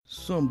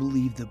Some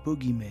believe the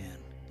Boogeyman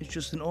is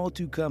just an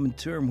all-too-common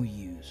term we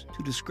use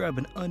to describe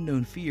an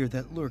unknown fear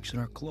that lurks in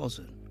our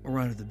closet or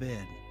under the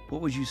bed. What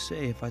would you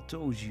say if I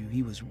told you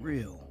he was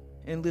real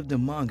and lived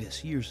among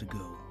us years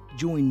ago?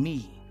 Join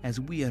me as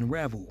we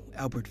unravel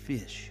Albert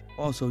Fish,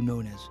 also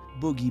known as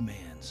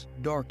Boogeyman's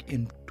dark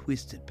and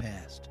twisted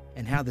past,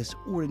 and how this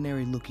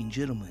ordinary-looking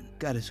gentleman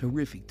got his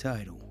horrific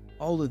title.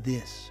 All of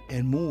this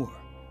and more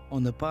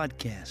on the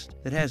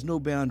podcast that has no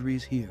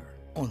boundaries here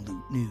on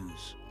Loot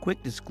News.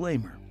 Quick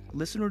disclaimer,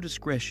 listener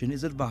discretion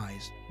is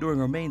advised during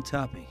our main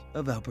topic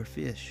of Albert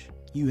Fish.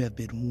 You have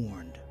been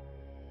warned.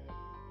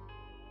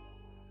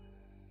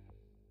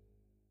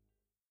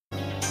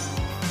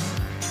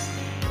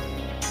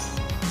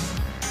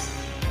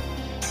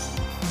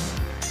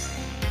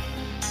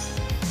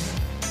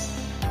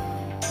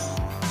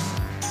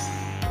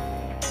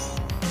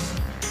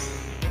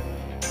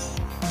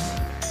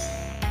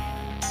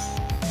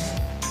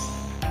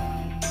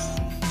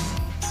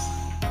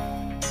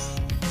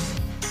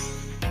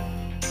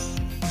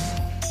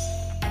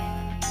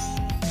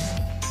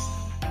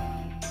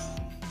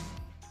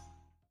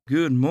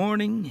 Good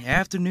morning,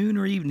 afternoon,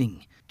 or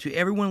evening to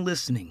everyone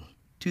listening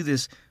to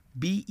this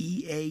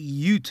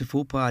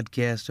beautiful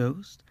podcast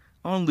host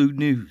on Loot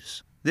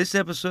News. This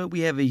episode, we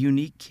have a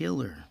unique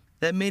killer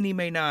that many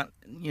may not,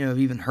 have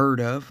even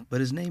heard of, but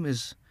his name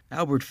is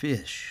Albert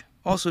Fish,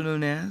 also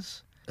known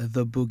as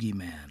the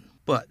Boogeyman.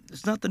 But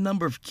it's not the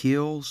number of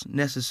kills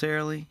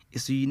necessarily,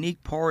 it's a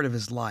unique part of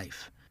his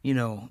life.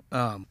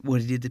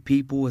 What he did to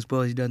people as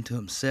well as he done to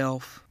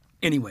himself.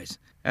 Anyways,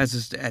 that's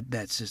just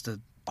a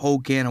whole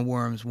can of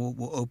worms.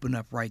 We'll open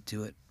up right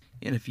to it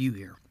in a few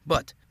here.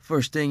 But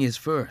first thing is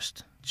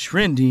first.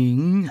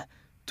 Trending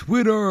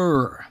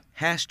Twitter.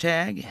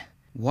 Hashtag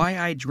why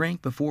I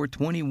drank before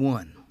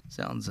 21.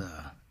 Sounds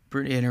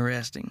pretty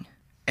interesting.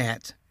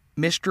 At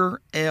Mr.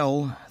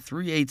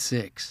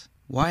 L386.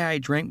 Why I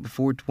drank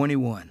before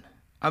 21.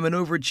 I'm an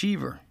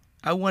overachiever.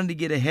 I wanted to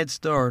get a head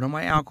start on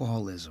my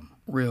alcoholism.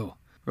 Real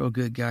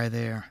good guy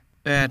there.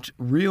 At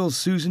Real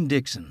Susan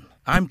Dixon.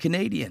 I'm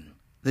Canadian.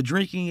 The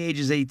drinking age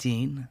is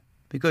 18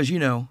 because,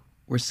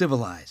 we're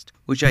civilized,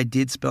 which I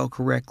did spell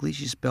correctly.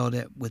 She spelled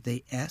it with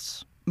a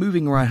S.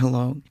 Moving right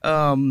along.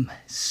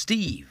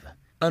 Steve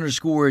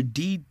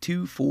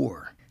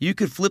 _D24. You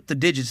could flip the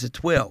digits to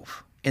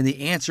 12 and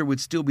the answer would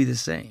still be the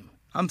same.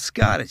 I'm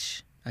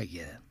Scottish. I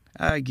get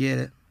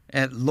it.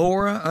 At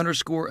Laura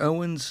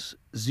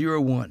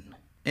 _Owens01.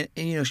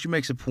 And she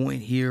makes a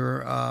point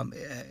here.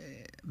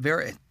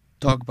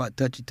 Talk about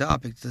touchy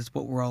topics. That's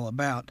what we're all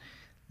about.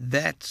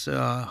 That's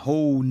a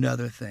whole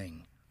nother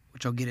thing,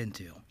 which I'll get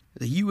into.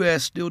 The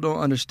U.S. still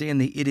don't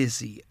understand the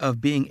idiocy of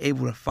being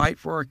able to fight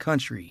for our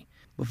country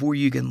before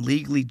you can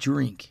legally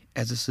drink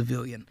as a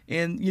civilian.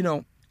 And,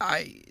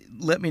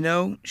 let me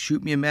know.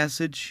 Shoot me a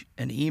message,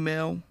 an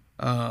email,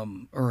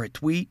 or a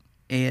tweet,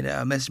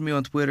 and message me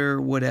on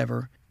Twitter,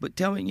 whatever. But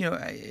tell me,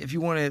 if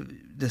you want to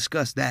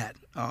discuss that,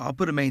 I'll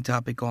put a main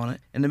topic on it.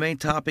 And the main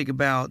topic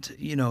about,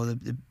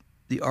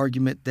 the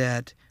argument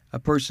that a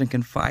person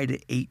can fight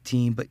at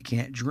 18 but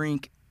can't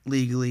drink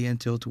legally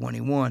until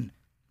 21.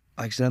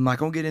 Like I said, I'm not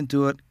going to get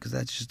into it because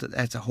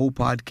that's a whole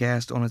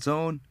podcast on its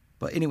own.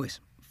 But anyways,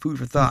 food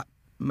for thought.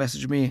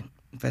 Message me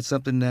if that's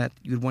something that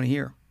you would want to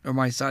hear or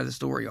my side of the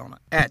story on it.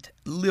 At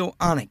Lil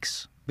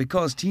Onyx,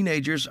 because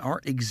teenagers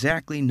aren't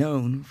exactly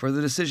known for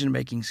their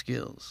decision-making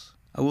skills.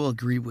 I will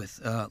agree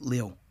with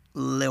Lil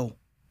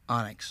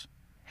Onyx.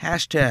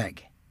 Hashtag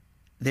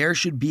there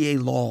should be a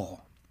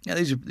law. Now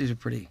these are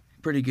pretty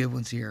good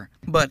ones here.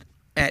 But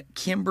at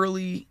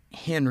Kimberly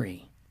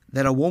Henry,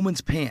 that a woman's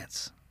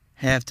pants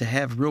have to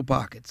have real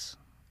pockets.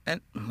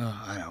 And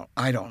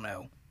I don't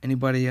know.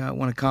 Anybody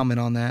want to comment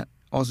on that?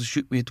 Also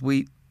shoot me a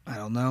tweet. I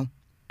don't know.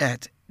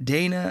 At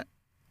Dana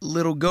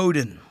Little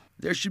Godin,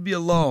 there should be a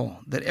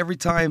law that every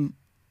time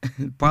a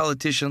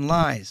politician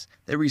lies,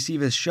 they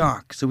receive a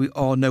shock so we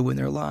all know when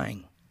they're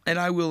lying. And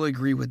I will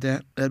agree with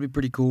that. That'd be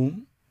pretty cool.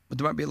 But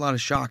there might be a lot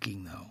of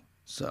shocking though.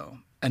 So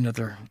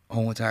another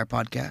whole entire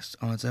podcast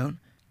on its own.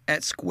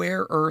 At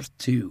Square Earth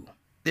 2,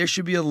 there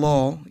should be a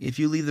law if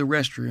you leave the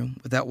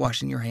restroom without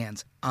washing your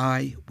hands.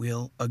 I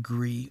will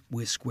agree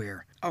with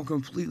Square. I'll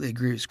completely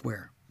agree with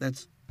Square.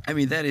 That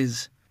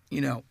is,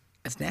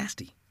 it's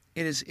nasty.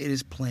 It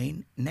is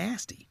plain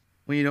nasty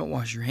when you don't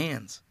wash your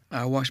hands.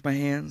 I wash my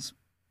hands,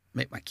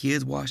 make my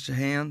kids wash their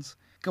hands.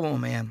 Come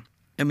on, man.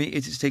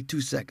 It just takes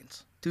 2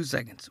 seconds. 2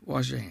 seconds.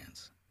 Wash your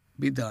hands.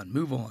 Be done.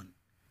 Move on.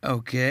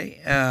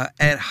 Okay,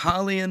 at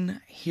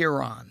Hollian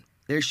Huron,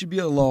 there should be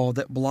a law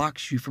that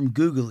blocks you from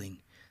Googling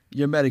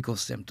your medical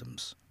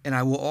symptoms. And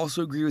I will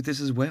also agree with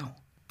this as well.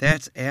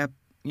 That's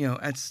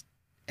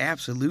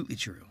absolutely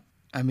true.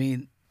 I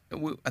think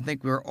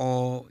we're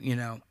all,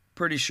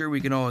 pretty sure we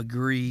can all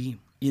agree,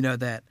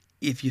 that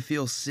if you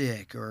feel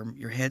sick or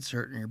your head's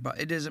hurting, your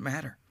body, it doesn't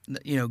matter.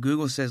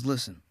 Google says,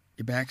 listen,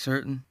 your back's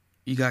hurting,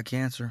 you got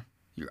cancer.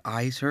 Your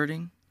eyes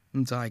hurting,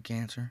 it's eye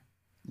cancer.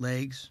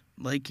 Legs,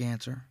 leg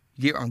cancer.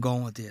 You get where I'm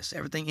going with this.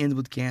 Everything ends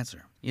with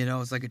cancer.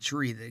 It's like a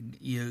tree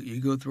that you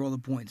go through all the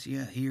points.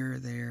 Yeah, here,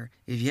 there.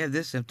 If you have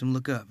this symptom,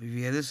 look up. If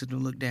you have this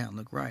symptom, look down,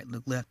 look right,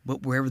 look left.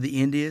 But wherever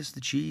the end is,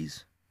 the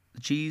cheese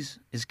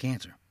is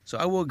cancer. So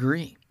I will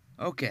agree.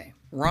 Okay,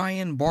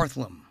 Ryan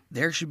Barthlam.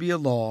 There should be a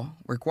law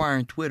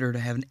requiring Twitter to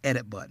have an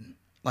edit button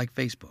like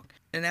Facebook,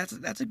 and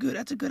that's a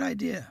good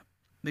idea,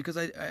 because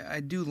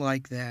I do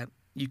like that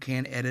you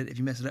can edit if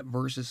you mess it up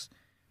versus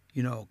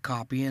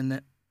copying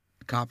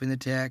the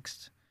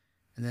text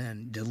and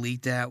then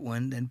delete that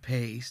one, then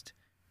paste,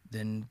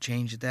 then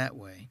change it that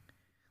way.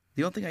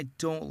 The only thing I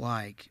don't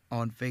like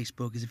on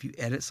Facebook is if you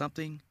edit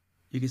something,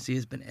 you can see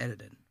it's been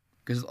edited.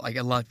 Because like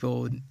a lot of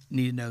people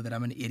need to know that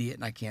I'm an idiot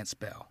and I can't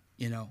spell,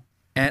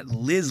 At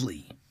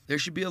Lisley, there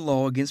should be a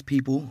law against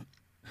people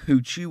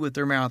who chew with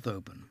their mouth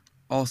open.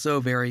 Also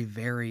very,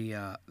 very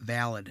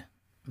valid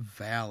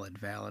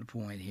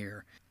point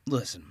here.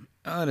 Listen,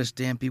 I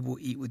understand people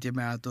eat with their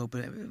mouth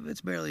open. If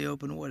it's barely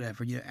open,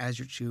 whatever, as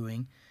you're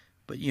chewing.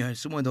 But,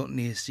 someone don't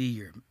need to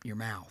see your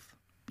mouth,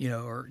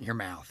 or your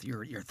mouth,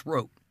 your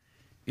throat,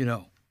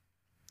 your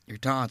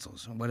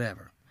tonsils, or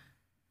whatever.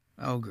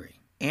 I'll agree.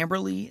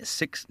 Amberly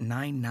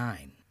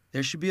 699.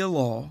 There should be a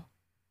law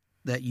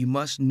that you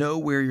must know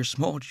where your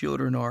small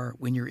children are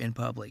when you're in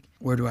public.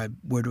 Where do I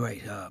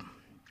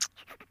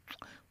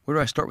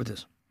start with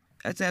this?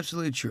 That's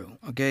absolutely true.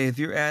 Okay, if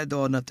you're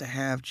adult enough to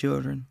have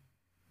children,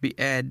 be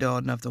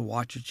adult enough to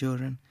watch your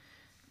children.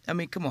 I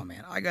mean, come on,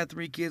 man. I got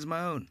 3 kids of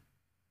my own.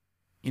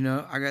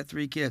 I got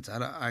 3 kids.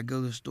 I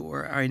go to the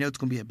store. I already know it's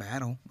going to be a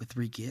battle with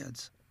 3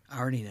 kids. I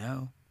already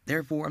know.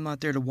 Therefore, I'm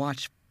not there to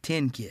watch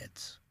 10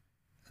 kids.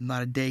 I'm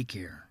not a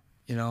daycare.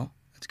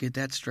 Let's get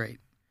that straight.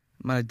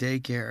 I'm not a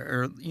daycare.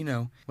 Or,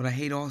 what I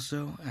hate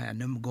also, I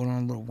know I'm going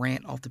on a little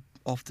rant off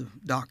the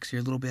docks here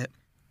a little bit.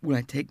 When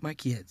I take my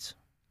kids,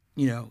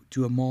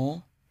 to a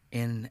mall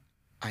and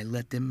I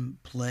let them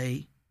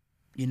play,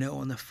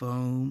 on the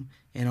foam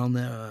and on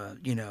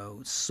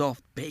the,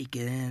 soft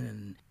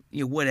bacon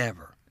and,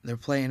 whatever. They're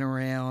playing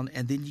around,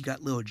 and then you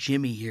got little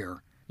Jimmy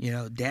here.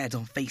 Dad's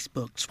on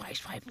Facebook, swipe,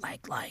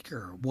 like,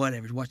 or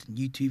whatever. He's watching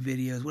YouTube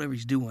videos, whatever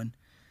he's doing.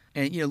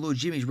 And, little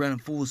Jimmy's running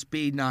full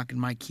speed, knocking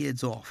my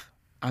kids off.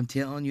 I'm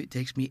telling you, it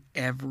takes me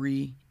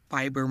every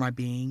fiber of my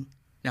being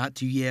not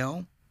to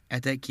yell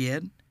at that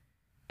kid,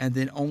 and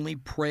then only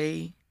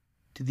pray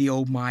to the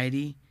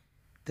Almighty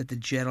that the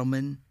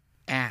gentleman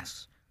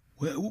asks,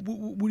 what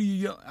do you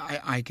yell?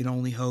 I can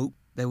only hope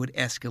that would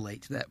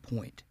escalate to that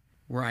point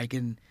where I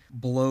can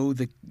blow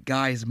the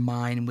guy's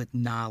mind with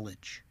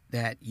knowledge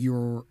that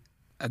you're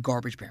a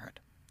garbage parent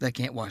that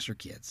can't watch their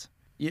kids.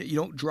 You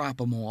don't drop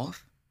them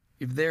off.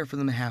 You're there for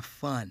them to have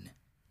fun.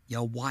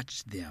 You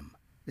watch them.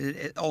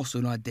 It's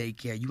also not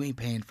daycare. You ain't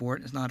paying for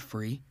it. It's not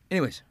free.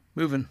 Anyways,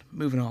 moving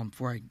on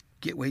before I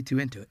get way too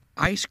into it.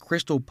 Ice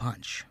Crystal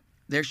Punch.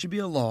 There should be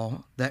a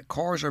law that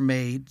cars are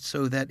made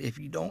so that if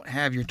you don't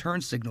have your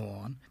turn signal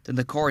on, then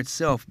the car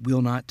itself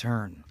will not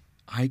turn.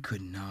 I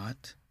could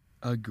not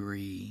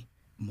agree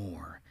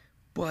more.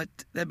 But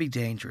that'd be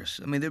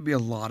dangerous. I mean, there'd be a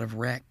lot of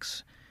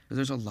wrecks.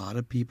 There's a lot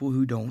of people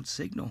who don't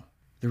signal.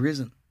 There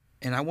isn't.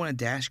 And I want a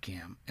dash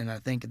cam. And I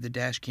think if the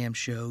dash cam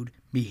showed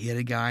me hit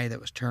a guy that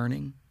was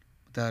turning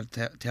without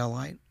a tail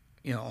light,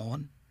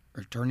 on,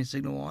 or turning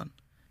signal on,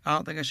 I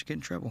don't think I should get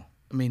in trouble.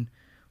 I mean,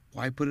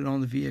 why put it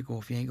on the vehicle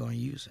if you ain't going to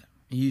use it?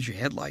 You use your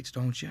headlights,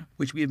 don't you?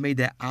 Which we have made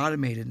that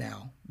automated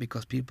now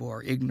because people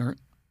are ignorant,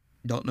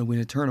 don't know when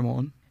to turn them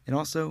on. And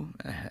also,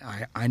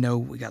 I know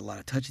we got a lot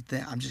of touchy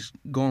things. I'm just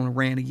going to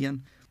rant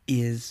again.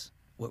 Is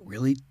what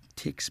really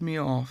ticks me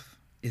off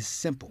is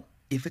simple.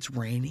 If it's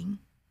raining,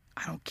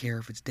 I don't care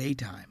if it's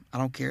daytime. I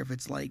don't care if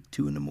it's like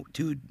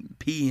 2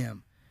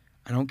 p.m.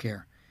 I don't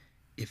care.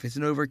 If it's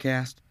an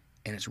overcast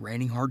and it's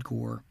raining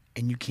hardcore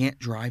and you can't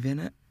drive in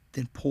it,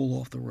 then pull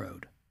off the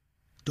road.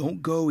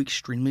 Don't go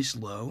extremely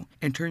slow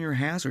and turn your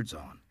hazards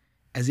on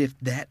as if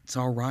that's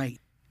all right.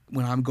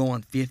 When I'm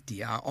going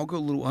 50, I'll go a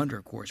little under,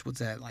 of course. What's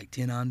that, like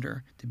 10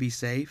 under to be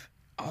safe?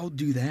 I'll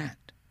do that.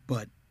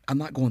 But I'm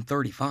not going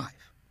 35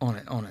 on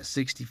a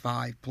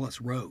 65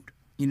 plus road,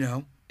 And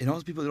all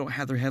those people that don't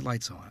have their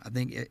headlights on. I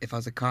think if I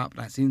was a cop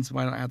and I seen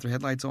somebody not have their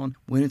headlights on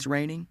when it's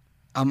raining,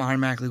 I'm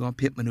automatically going to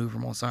pit maneuver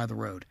them on the side of the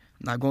road.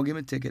 I'm not going to give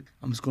them a ticket.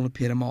 I'm just going to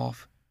pit them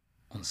off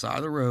on the side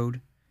of the road,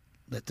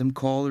 let them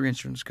call their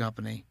insurance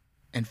company,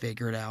 and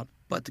figure it out.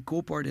 But the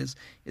cool part is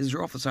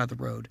they're off the side of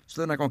the road,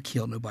 so they're not going to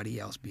kill nobody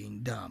else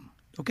being dumb.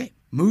 Okay,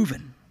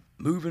 moving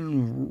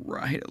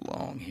right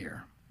along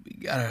here. We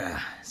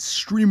got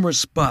streamer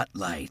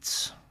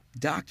spotlights.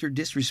 Dr.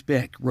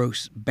 Disrespect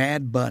roasts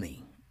Bad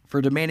Bunny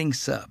for demanding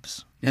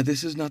subs. Now,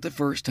 this is not the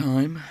first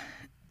time.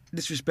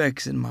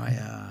 Disrespect's in my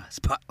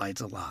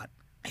spotlights a lot.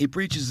 He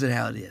preaches it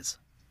how it is.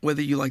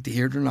 Whether you like to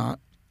hear it or not,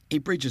 he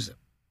preaches it.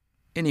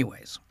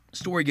 Anyways,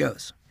 story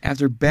goes.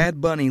 After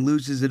Bad Bunny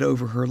loses it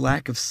over her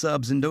lack of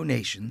subs and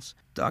donations,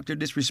 Dr.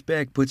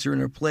 Disrespect puts her in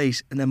her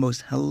place in the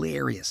most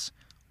hilarious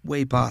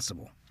way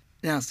possible.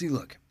 Now, see,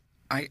 look,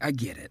 I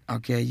get it,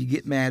 okay? You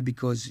get mad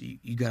because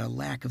you got a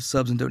lack of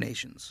subs and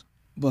donations.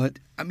 But,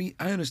 I mean,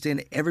 I understand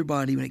that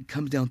everybody, when it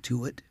comes down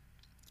to it,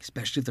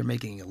 especially if they're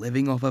making a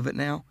living off of it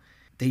now.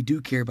 They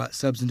do care about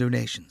subs and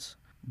donations.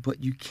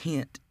 But you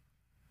can't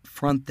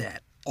front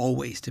that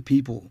always to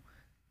people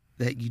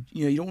that you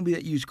don't want to be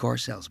that used car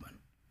salesman.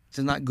 It's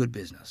not good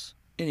business.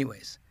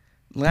 Anyways,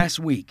 last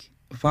week,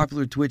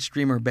 popular Twitch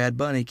streamer Bad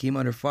Bunny came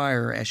under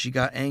fire as she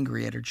got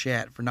angry at her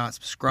chat for not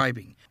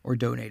subscribing or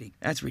donating.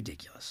 That's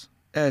ridiculous.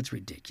 That's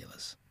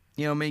ridiculous.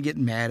 Me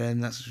getting mad at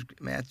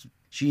him.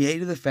 She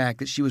hated the fact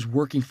that she was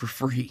working for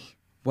free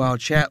while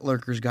chat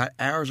lurkers got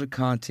hours of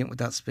content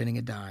without spending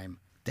a dime.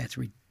 That's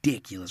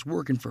ridiculous.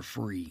 Working for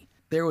free.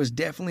 There was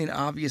definitely an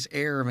obvious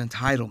air of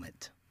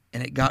entitlement,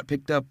 and it got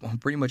picked up on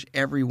pretty much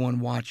everyone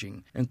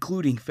watching,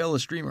 including fellow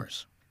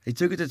streamers. They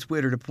took it to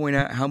Twitter to point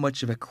out how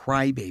much of a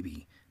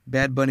crybaby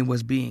Bad Bunny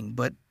was being,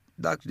 but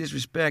Dr.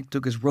 Disrespect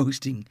took his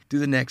roasting to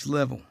the next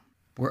level.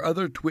 Where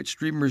other Twitch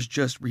streamers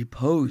just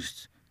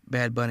reposed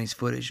Bad Bunny's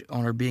footage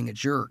on her being a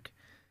jerk,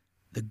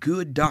 the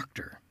good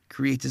doctor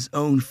creates his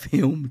own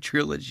film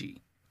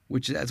trilogy,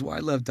 that's why I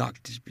love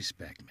Dr.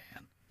 Disrespect,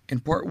 man. In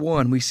part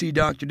 1, we see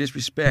Dr.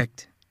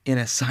 Disrespect in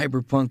a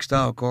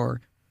cyberpunk-style car,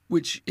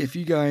 which, if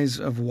you guys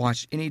have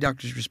watched any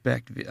Dr.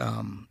 Disrespect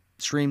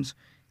streams,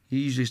 he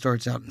usually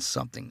starts out in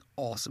something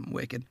awesome,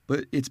 wicked.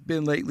 But it's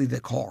been lately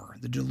the car,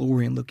 the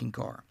DeLorean-looking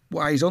car.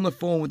 While he's on the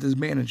phone with his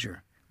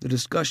manager, the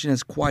discussion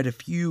has quite a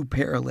few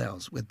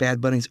parallels with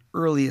Bad Bunny's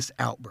earliest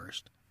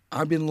outburst.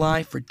 I've been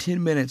live for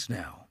 10 minutes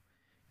now,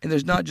 and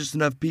there's not just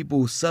enough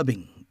people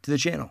subbing to the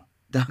channel.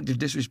 Dr.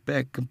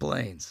 Disrespect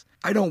complains.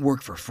 I don't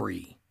work for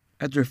free.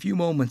 After a few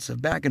moments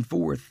of back and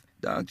forth,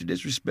 Dr.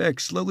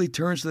 Disrespect slowly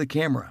turns to the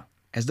camera,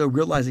 as though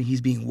realizing he's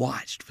being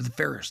watched for the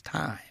first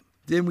time.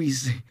 Then we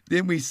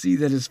see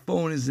that his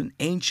phone is an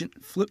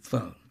ancient flip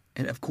phone,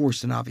 and of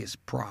course an obvious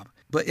prop.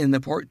 But in the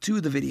part 2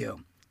 of the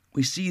video,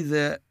 we see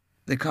the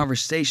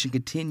conversation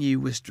continue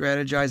with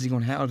strategizing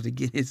on how to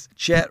get his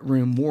chat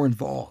room more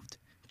involved.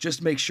 Just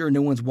to make sure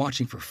no one's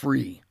watching for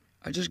free.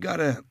 I just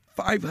got a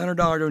 $500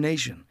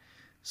 donation,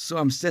 so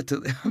I'm set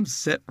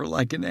for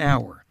like an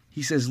hour.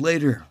 He says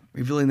later,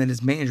 revealing that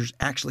his manager's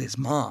actually his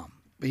mom.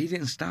 But he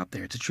didn't stop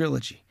there. It's a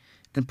trilogy.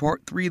 In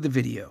part 3 of the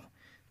video,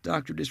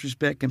 Dr.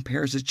 Disrespect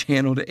compares his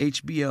channel to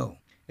HBO,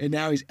 and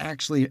now he's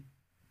actually a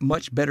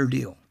much better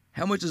deal.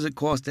 How much does it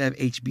cost to have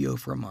HBO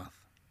for a month?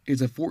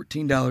 It's a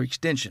 $14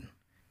 extension.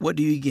 What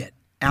do you get?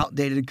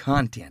 Outdated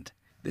content.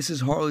 This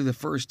is hardly the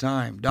first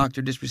time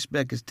Dr.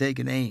 Disrespect has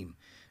taken aim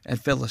at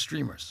fellow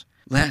streamers.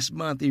 Last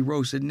month, he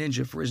roasted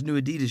Ninja for his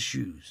new Adidas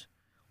shoes,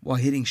 while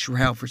hitting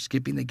Shroud for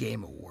skipping the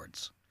Game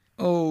Awards.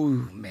 Oh,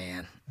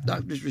 man.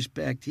 Dr.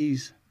 Disrespect,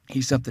 he's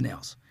something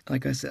else.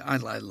 Like I said, I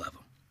love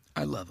him.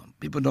 I love him.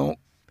 People don't,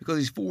 because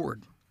he's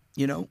forward.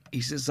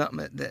 He says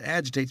something that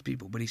agitates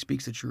people, but he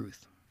speaks the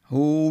truth.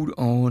 Hold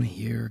on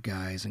here,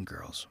 guys and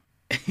girls.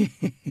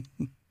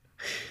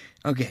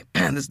 Okay,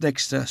 this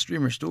next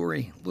streamer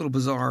story, a little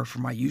bizarre for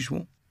my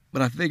usual,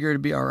 but I figured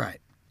it'd be all right.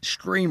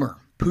 Streamer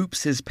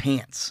poops his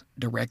pants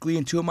directly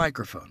into a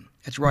microphone.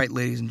 That's right,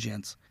 ladies and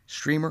gents.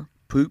 Streamer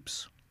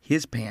poops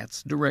his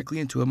pants directly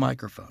into a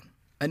microphone.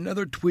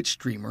 Another Twitch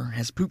streamer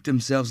has pooped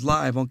themselves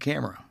live on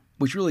camera,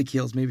 which really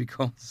kills me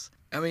because,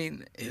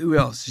 who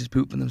else is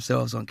pooping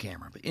themselves on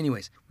camera? But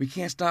anyways, we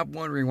can't stop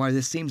wondering why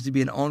this seems to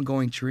be an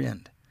ongoing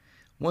trend.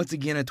 Once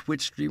again, a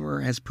Twitch streamer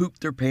has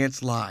pooped their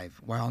pants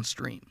live while on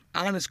stream.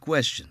 Honest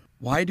question,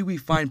 why do we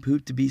find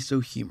poop to be so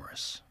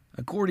humorous?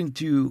 According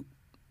to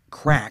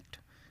Cracked,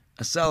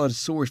 a solid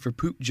source for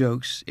poop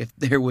jokes if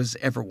there was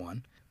ever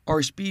one,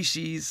 our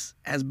species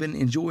has been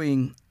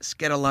enjoying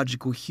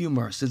scatological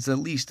humor since at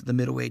least the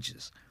Middle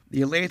Ages.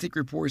 The Atlantic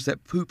reports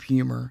that poop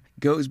humor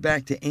goes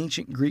back to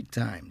ancient Greek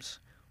times,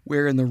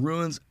 where in the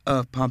ruins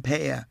of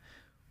Pompeii,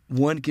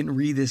 one can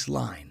read this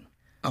line.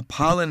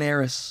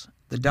 Apollinaris,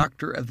 the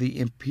doctor of the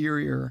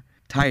Emperor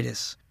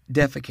Titus,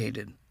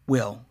 defecated.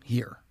 Well,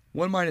 here.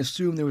 One might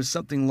assume there was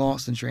something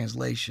lost in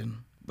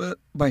translation, but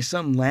by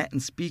some Latin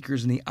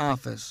speakers in the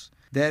office,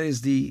 that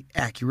is the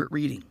accurate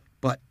reading.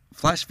 But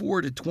flash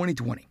forward to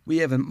 2020. We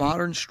have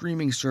modern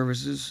streaming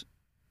services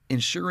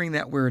ensuring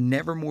that we're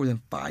never more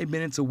than 5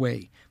 minutes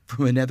away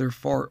from another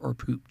fart or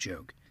poop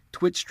joke.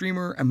 Twitch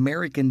streamer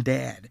American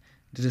Dad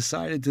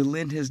decided to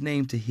lend his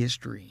name to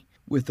history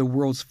with the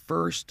world's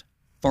first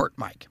fart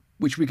mic,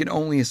 which we can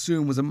only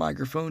assume was a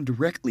microphone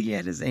directly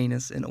at his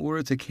anus in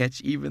order to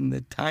catch even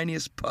the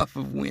tiniest puff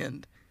of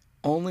wind.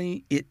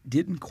 Only it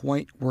didn't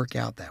quite work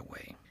out that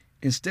way.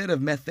 Instead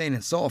of methane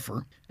and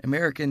sulfur,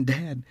 American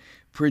Dad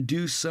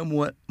produced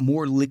somewhat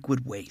more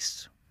liquid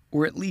waste.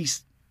 Or at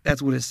least,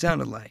 that's what it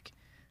sounded like.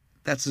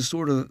 That's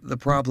the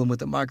problem with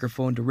the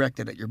microphone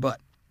directed at your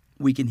butt.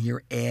 We can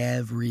hear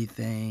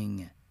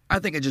everything. I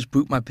think I just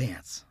pooped my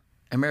pants.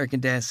 American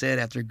Dad said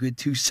after a good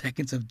 2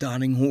 seconds of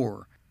dawning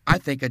horror. I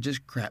think I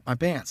just crapped my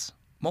pants.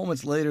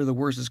 Moments later, the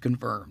worst is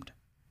confirmed.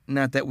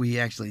 Not that we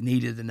actually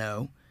needed to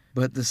know,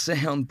 but the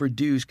sound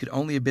produced could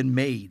only have been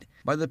made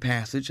by the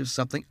passage of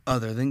something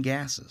other than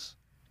gases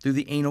through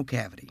the anal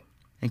cavity,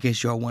 in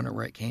case y'all wonder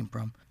where it came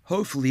from.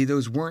 Hopefully,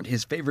 those weren't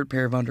his favorite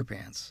pair of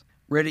underpants.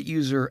 Reddit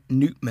user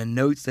Newtman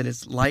notes that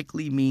it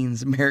likely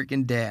means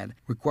American Dad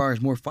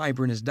requires more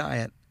fiber in his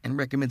diet and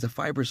recommends a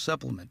fiber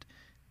supplement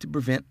to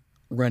prevent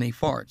runny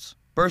farts.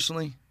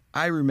 Personally,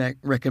 I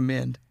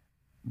recommend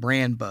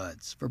Bran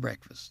Buds for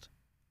breakfast.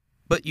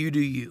 But you do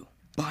you.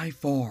 By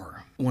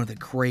far, one of the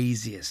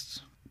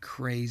craziest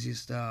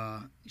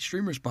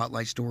streamer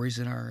spotlight stories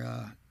in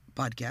our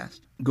podcast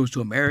goes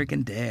to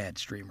American Dad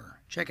streamer.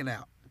 Check it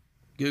out.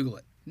 Google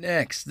it.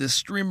 Next, the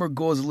streamer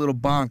goes a little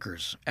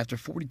bonkers after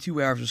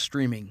 42 hours of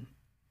streaming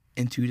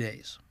in 2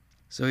 days.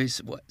 So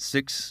he's,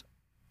 six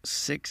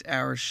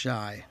hours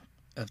shy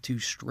of 2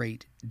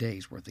 straight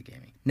days worth of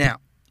gaming. Now,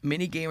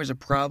 many gamers have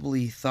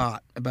probably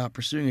thought about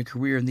pursuing a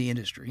career in the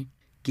industry.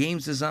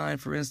 Games design,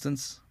 for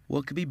instance,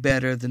 what could be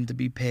better than to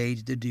be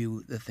paid to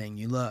do the thing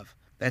you love?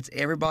 That's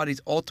everybody's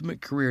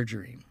ultimate career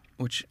dream,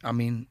 which,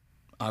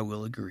 I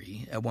will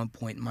agree at one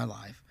point in my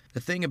life. The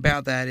thing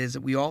about that is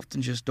that we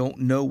often just don't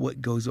know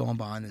what goes on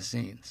behind the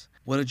scenes,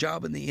 what a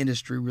job in the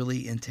industry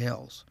really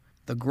entails.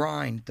 The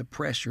grind, the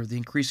pressure, the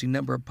increasing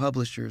number of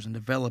publishers and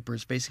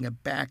developers facing a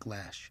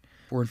backlash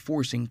for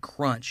enforcing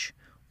crunch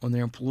on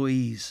their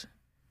employees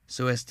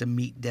so as to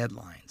meet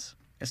deadlines.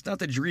 It's not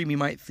the dream you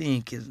might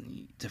think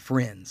to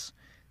friends.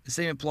 The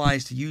same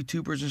applies to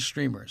YouTubers and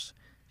streamers.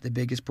 The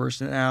biggest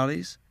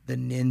personalities, the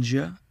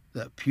Ninja,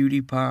 the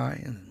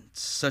PewDiePie, and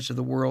such of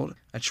the world,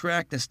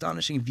 attract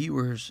astonishing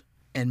viewers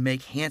and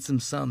make handsome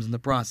sums in the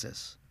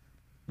process.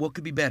 What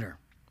could be better?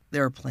 They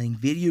are playing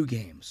video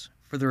games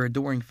for their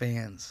adoring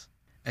fans.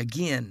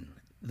 Again,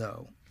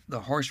 though,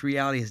 the harsh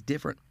reality is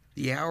different.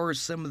 The hours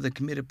some of the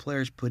committed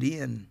players put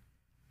in,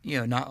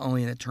 not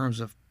only in terms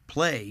of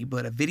play,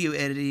 but of video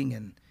editing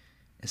and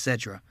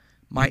etc.,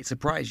 might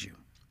surprise you.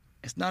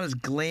 It's not as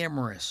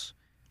glamorous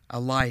a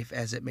life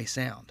as it may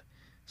sound.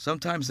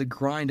 Sometimes the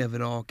grind of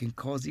it all can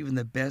cause even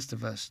the best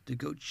of us to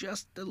go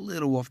just a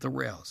little off the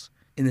rails.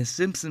 In the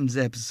Simpsons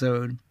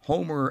episode,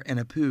 Homer and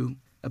Apu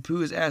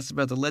is asked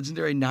about the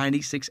legendary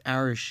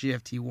 96-hour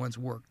shift he once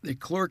worked. The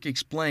clerk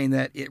explained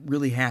that it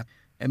really happened,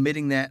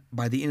 admitting that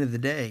by the end of the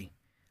day,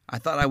 I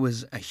thought I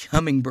was a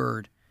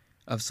hummingbird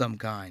of some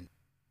kind.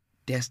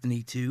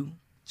 Destiny 2?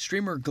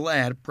 Streamer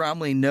Glad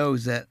probably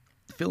knows that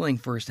feeling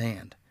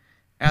firsthand.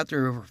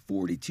 After over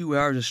 42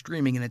 hours of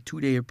streaming in a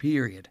 2-day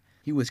period,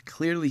 he was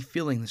clearly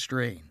feeling the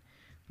strain.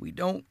 We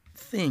don't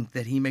think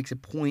that he makes a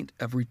point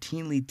of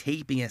routinely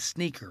taping a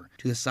sneaker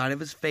to the side of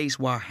his face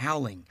while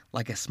howling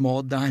like a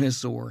small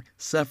dinosaur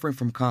suffering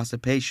from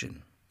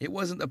constipation. It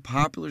wasn't the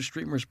popular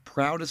streamer's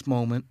proudest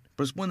moment,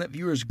 but it's one that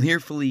viewers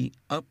carefully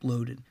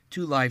uploaded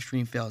to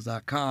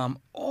livestreamfails.com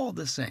all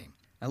the same.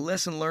 A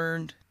lesson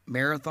learned,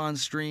 marathon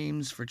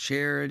streams for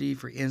charity,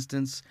 for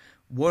instance,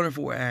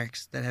 wonderful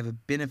acts that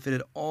have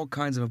benefited all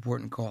kinds of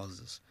important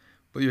causes.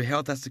 But your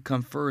health has to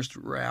come first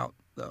throughout,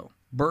 though.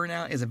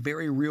 Burnout is a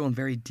very real and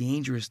very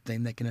dangerous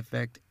thing that can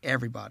affect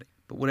everybody.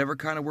 But whatever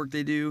kind of work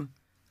they do,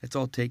 let's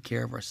all take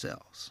care of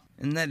ourselves.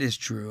 And that is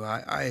true.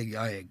 I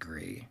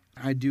agree.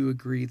 I do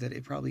agree that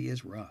it probably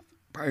is rough.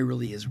 Probably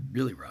really is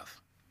really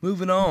rough.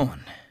 Moving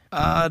on.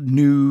 Odd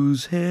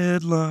news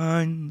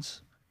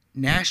headlines.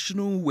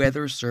 National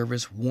Weather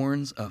Service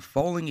warns of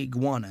falling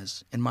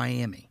iguanas in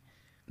Miami.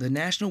 The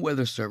National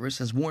Weather Service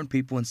has warned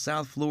people in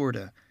South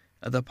Florida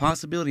of the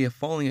possibility of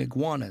falling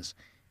iguanas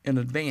in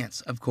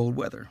advance of cold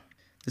weather.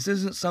 This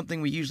isn't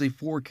something we usually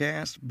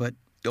forecast, but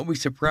don't be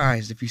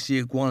surprised if you see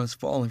iguanas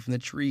falling from the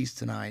trees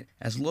tonight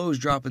as lows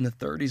drop in the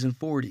 30s and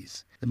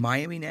 40s. The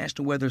Miami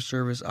National Weather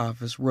Service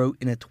office wrote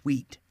in a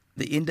tweet,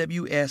 the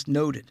NWS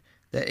noted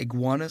that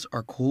iguanas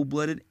are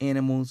cold-blooded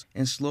animals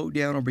and slow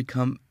down or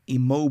become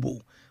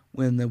immobile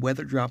when the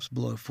weather drops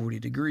below 40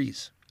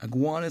 degrees.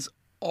 Iguanas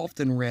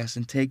often rest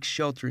and take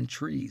shelter in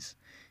trees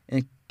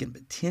and can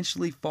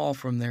potentially fall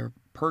from their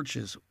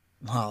perches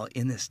while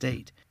in this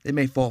state. They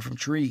may fall from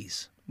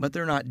trees, but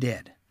they're not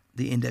dead,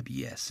 the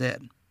NWS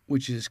said,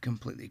 which is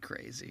completely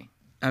crazy.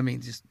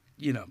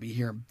 You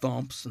hear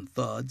thumps and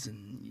thuds,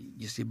 and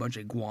you see a bunch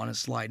of iguanas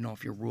sliding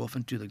off your roof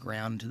into the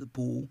ground, into the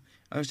pool.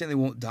 I understand they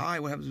won't die.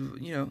 What happens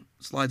if,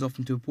 slides off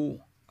into a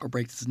pool or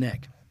breaks its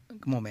neck?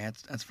 Come on, man.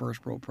 That's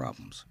first world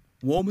problems.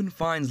 Woman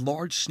finds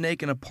large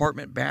snake in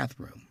apartment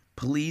bathroom.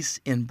 Police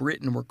in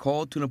Britain were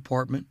called to an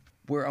apartment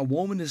where a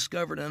woman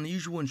discovered an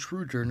unusual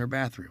intruder in her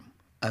bathroom.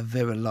 A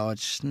very large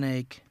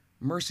snake.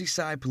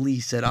 Merseyside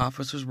police said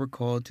officers were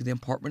called to the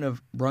apartment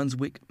of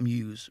Brunswick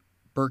Mews,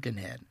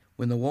 Birkenhead,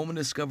 when the woman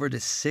discovered a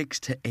 6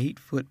 to 8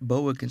 foot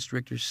boa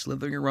constrictor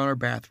slithering around her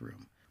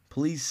bathroom.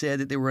 Police said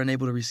that they were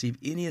unable to receive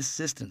any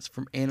assistance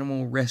from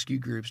animal rescue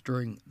groups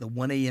during the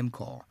 1 a.m.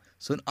 call,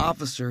 so an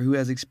officer who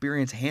has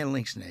experience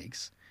handling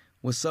snakes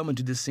was summoned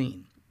to the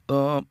scene.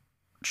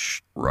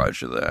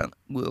 Roger that.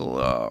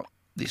 Will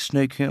the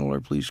snake handler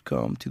please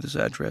come to this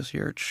address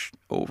here?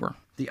 Over.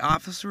 The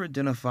officer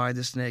identified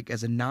the snake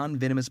as a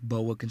non-venomous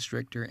boa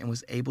constrictor and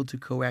was able to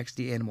coax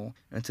the animal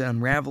into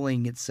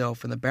unraveling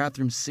itself in the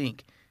bathroom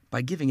sink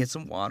by giving it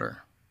some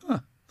water.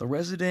 The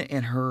resident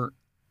and her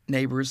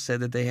neighbors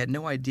said that they had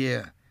no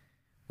idea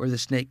where the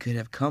snake could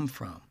have come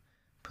from.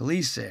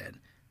 Police said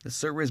the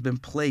server has been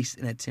placed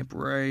in a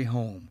temporary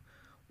home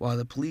while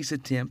the police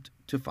attempt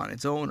to find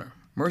its owner.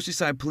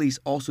 Merseyside police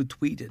also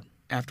tweeted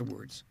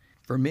afterwards,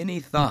 For many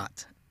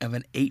thought of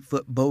an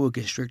 8-foot boa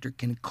constrictor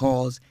can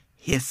cause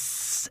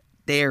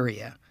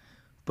hysteria,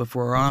 but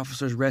for our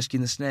officers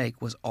rescuing the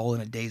snake was all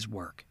in a day's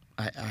work.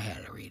 I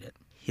had to read it.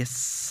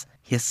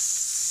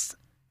 Hysteria?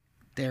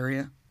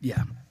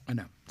 Yeah, I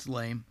know. It's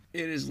lame.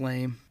 It is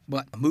lame,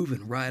 but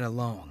moving right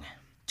along.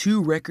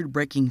 2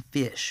 record-breaking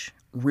fish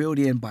reeled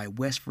in by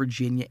West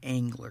Virginia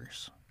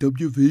anglers.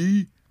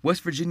 WV?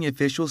 West Virginia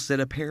officials said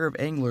a pair of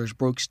anglers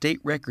broke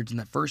state records in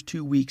the first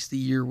 2 weeks of the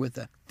year with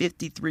a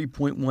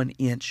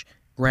 53.1-inch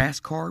grass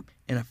carp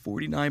and a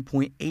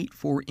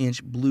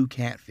 49.84-inch blue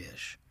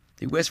catfish.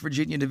 The West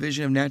Virginia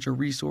Division of Natural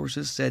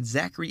Resources said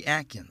Zachary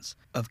Atkins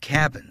of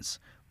Cabins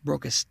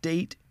broke a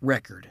state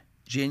record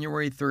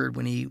January 3rd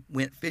when he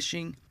went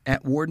fishing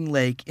at Warden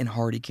Lake in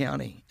Hardy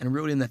County and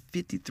reeled in the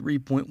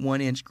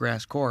 53.1-inch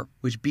grass carp,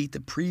 which beat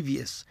the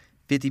previous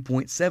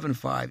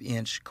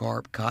 50.75-inch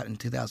carp caught in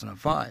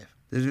 2005.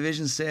 The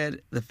division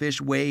said the fish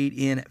weighed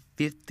in at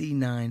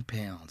 59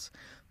 pounds,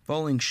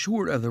 falling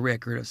short of the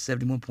record of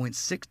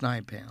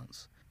 71.69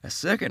 pounds. A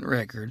second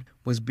record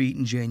was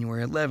beaten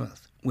January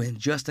 11th when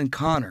Justin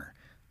Connor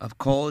of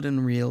Caledon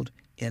reeled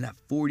in a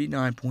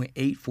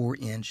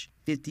 49.84-inch,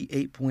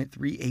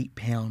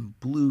 58.38-pound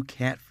blue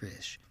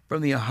catfish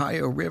from the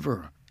Ohio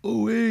River,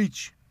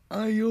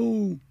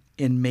 OHIO,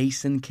 in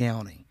Mason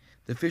County.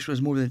 The fish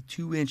was more than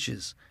 2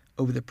 inches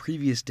over the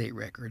previous state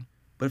record,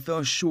 but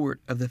fell short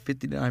of the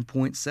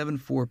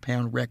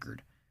 59.74-pound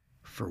record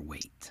for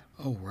weight.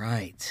 All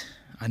right.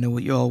 I know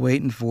what y'all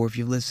waiting for if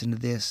you listen to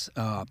this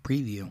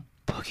preview.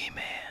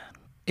 Boogeyman,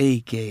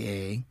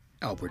 a.k.a.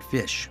 Albert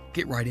Fish.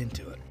 Get right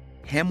into it.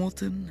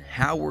 Hamilton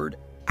Howard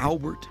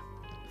Albert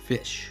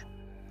Fish,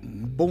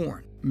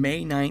 born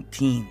May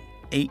 19,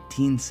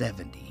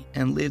 1870,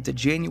 and lived to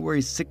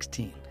January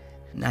 16,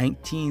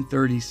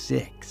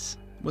 1936,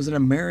 was an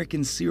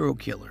American serial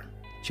killer,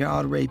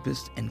 child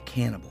rapist, and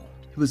cannibal.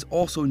 He was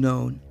also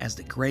known as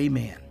the Gray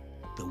Man,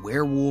 the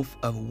Werewolf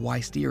of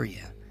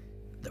Wisteria,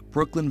 the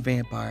Brooklyn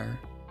Vampire,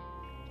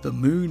 the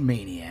Moon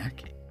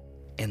Maniac,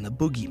 and the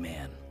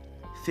Boogeyman.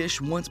 Fish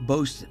once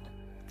boasted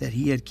that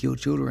he had killed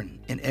children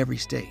in every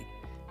state,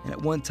 and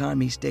at one time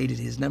he stated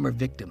his number of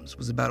victims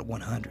was about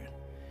 100.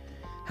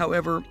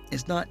 However,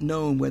 it's not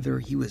known whether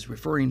he was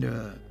referring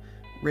to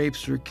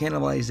rapes or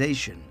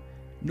cannibalization,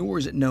 nor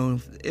is it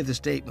known if the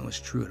statement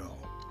was true at all.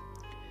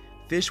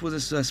 Fish was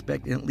a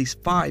suspect in at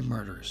least 5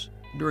 murders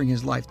during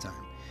his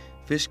lifetime.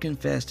 Fish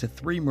confessed to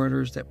 3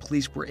 murders that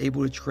police were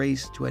able to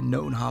trace to a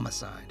known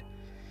homicide.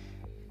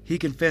 He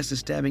confessed to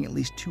stabbing at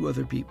least 2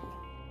 other people.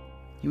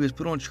 He was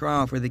put on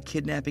trial for the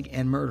kidnapping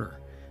and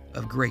murder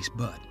of Grace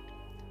Budd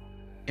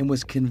and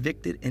was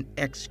convicted and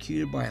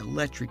executed by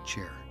electric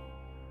chair.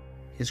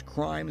 His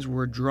crimes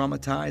were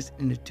dramatized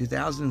in the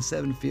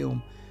 2007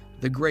 film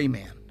The Gray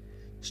Man,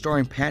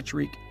 starring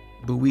Patrick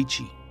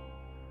Buici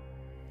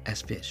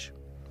as Fish.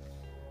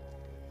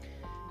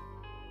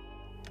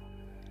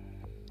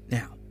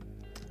 Now,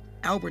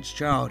 Albert's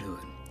childhood.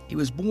 He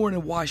was born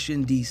in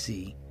Washington,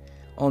 D.C.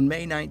 on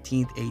May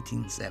 19,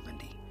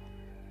 1870,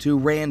 to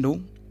Randall,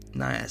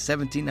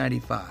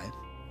 1795,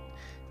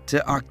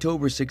 to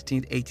October 16,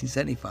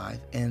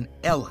 1875, and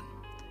Ellen,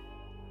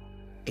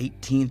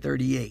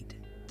 1838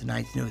 to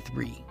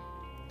 1903.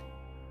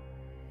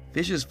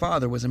 Fish's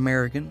father was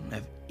American,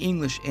 of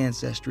English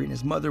ancestry, and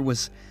his mother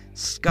was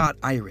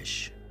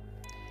Scotch-Irish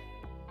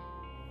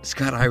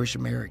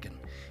American.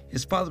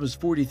 His father was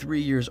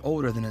 43 years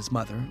older than his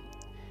mother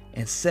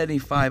and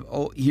 75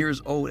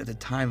 years old at the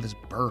time of his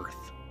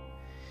birth.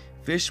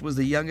 Fish was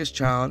the youngest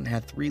child and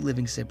had 3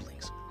 living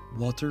siblings,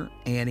 Walter,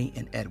 Annie,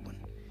 and Edwin.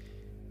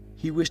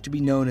 He wished to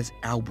be known as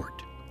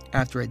Albert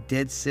after a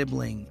dead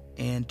sibling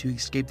and to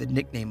escape the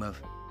nickname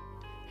of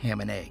Ham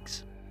and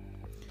Eggs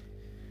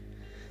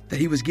that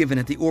he was given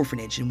at the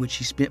orphanage in which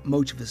he spent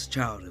much of his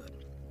childhood.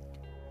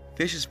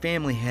 Fish's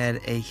family had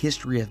a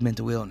history of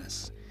mental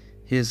illness.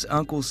 His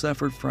uncle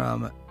suffered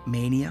from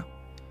mania.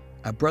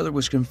 A brother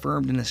was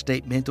confirmed in a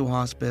state mental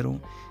hospital.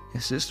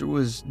 His sister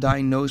was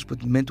diagnosed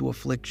with mental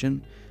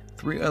affliction.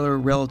 3 other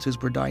relatives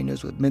were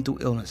diagnosed with mental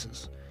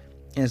illnesses.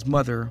 And his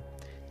mother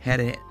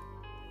had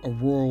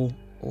auroral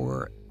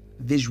or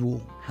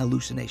visual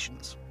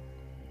hallucinations.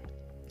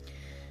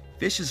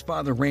 Fish's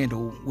father,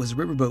 Randall, was a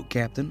riverboat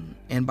captain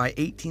and by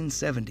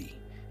 1870,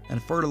 a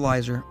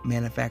fertilizer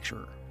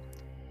manufacturer.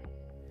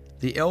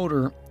 The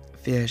elder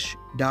Fish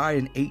died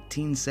in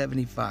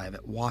 1875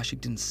 at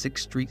Washington's 6th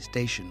Street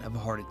Station of a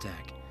heart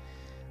attack.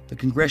 The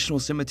Congressional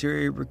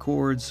Cemetery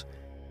records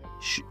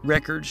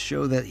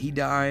show that he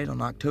died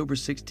on October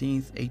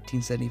 16,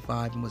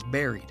 1875, and was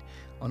buried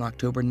on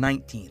October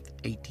 19,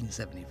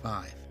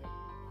 1875.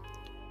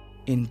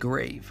 In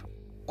grave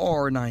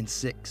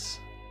R9689.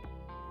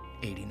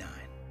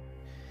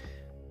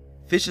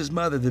 Fish's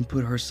mother then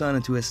put her son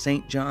into a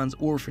St. John's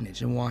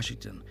orphanage in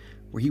Washington,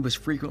 where he was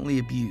frequently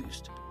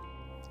abused.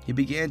 He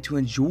began to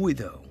enjoy,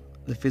 though,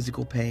 the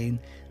physical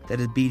pain that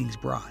his beatings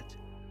brought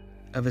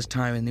of his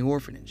time in the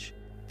orphanage.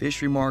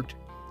 Fish remarked,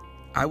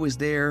 "I was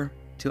there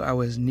till I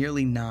was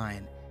nearly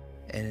 9,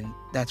 and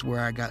that's where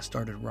I got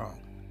started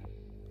wrong.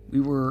 We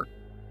were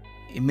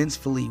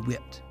immensely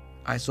whipped.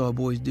 I saw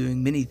boys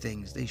doing many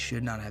things they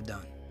should not have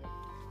done.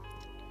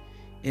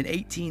 In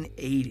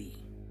 1880,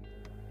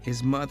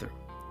 his mother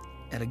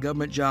had a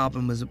government job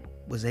and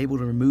was able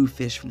to remove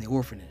Fish from the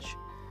orphanage.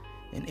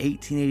 In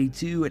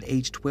 1882, at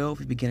age 12,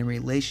 he began a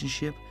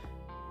relationship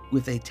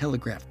with a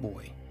telegraph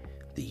boy.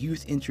 The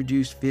youth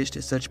introduced Fish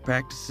to such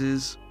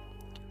practices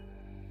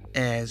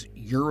as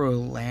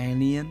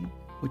urolanian,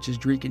 which is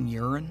drinking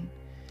urine,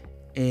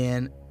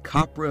 and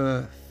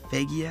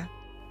coprophagia,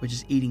 which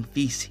is eating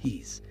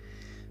feces.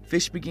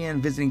 Fish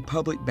began visiting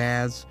public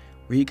baths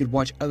where he could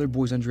watch other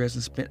boys undress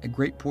and spent a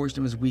great portion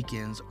of his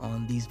weekends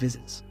on these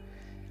visits.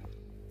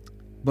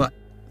 But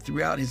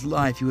throughout his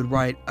life, he would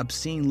write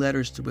obscene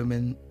letters to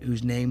women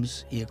whose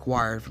names he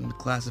acquired from the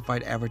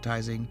classified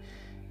advertising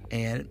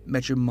and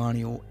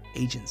matrimonial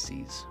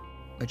agencies.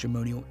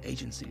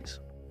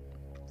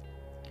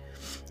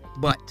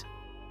 But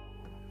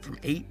from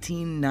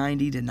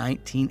 1890 to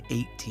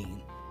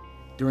 1918,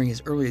 during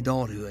his early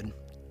adulthood,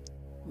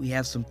 we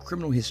have some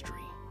criminal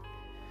history.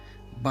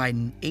 By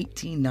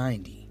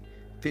 1890,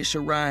 Fish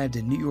arrived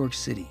in New York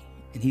City,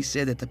 and he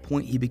said at the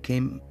point he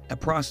became a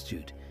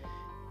prostitute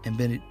and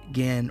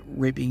began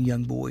raping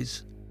young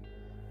boys.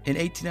 In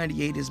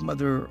 1898, his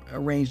mother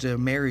arranged a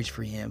marriage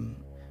for him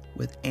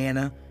with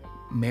Anna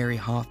Mary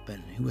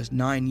Hoffman, who was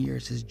 9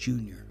 years his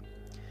junior.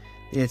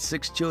 They had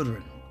 6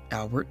 children: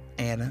 Albert,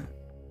 Anna,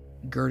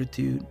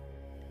 Gertrude,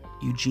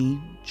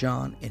 Eugene,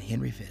 John, and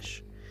Henry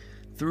Fish.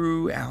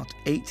 Throughout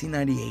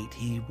 1898,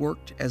 he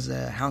worked as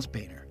a house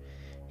painter.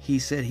 He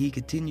said he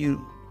continued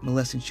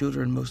molesting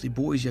children, mostly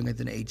boys younger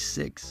than age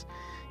 6.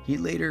 He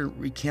later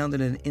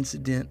recounted an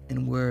incident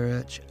in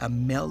which a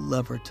male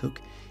lover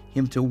took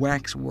him to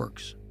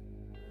Waxworks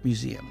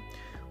Museum,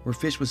 where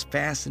Fish was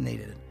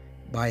fascinated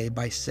by a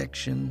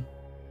bisection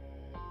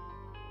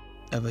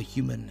of a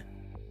human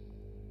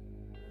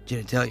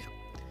genitalia.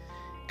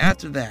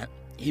 After that,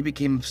 he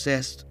became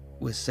obsessed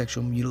with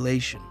sexual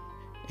mutilation.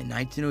 In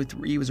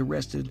 1903, he was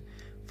arrested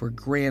for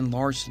grand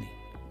larceny,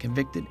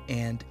 convicted,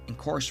 and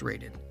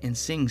incarcerated in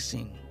Sing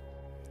Sing.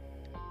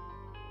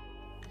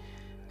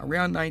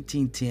 Around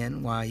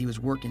 1910, while he was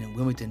working in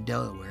Wilmington,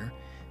 Delaware,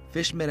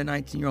 Fish met a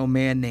 19-year-old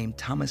man named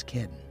Thomas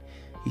Kedden.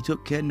 He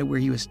took Kedden to where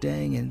he was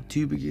staying, and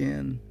two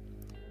began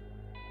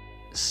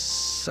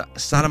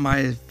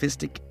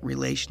sodomistic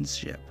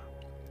relationship.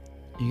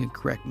 You can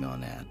correct me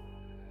on that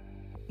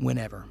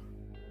whenever.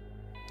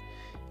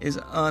 It's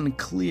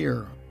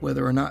unclear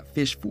whether or not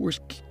Fish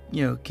forced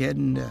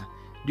Kedden to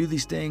do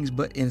these things,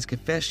 but in his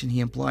confession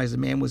he implies the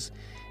man was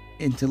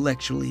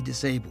intellectually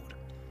disabled.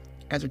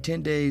 After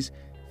 10 days,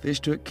 Fish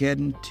took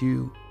Kedden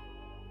to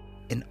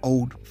an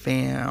old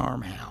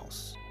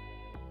farmhouse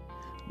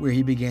where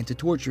he began to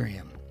torture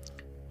him.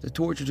 The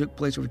torture took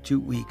place over 2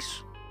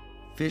 weeks.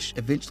 Fish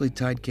eventually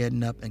tied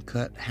Kedden up and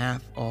cut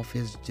half off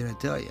his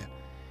genitalia.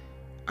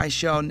 I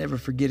shall never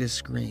forget his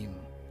scream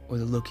or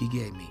the look he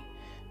gave me.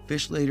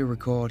 Fish later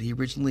recalled he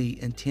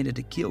originally intended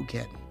to kill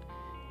Kedden,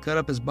 cut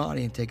up his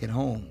body and take it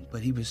home,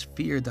 but he was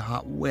feared the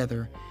hot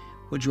weather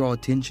would draw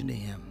attention to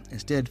him.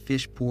 Instead,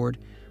 Fish poured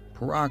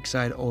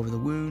peroxide over the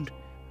wound,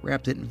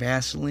 wrapped it in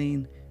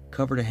Vaseline,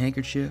 covered a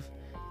handkerchief,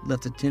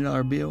 left a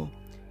 $10 bill,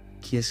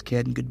 kissed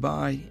Kedden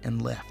goodbye,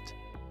 and left.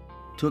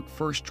 Took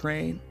first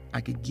train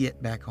I could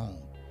get back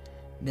home.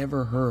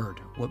 Never heard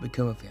what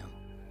become of him,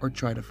 or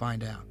tried to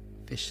find out,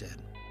 Fish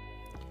said.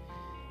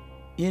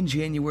 In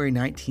January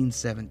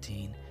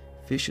 1917,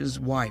 Fish's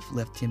wife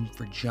left him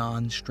for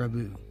John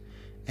Strabu,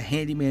 a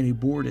handyman who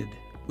boarded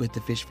with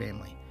the Fish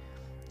family.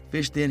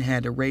 Fish then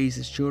had to raise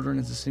his children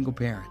as a single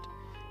parent.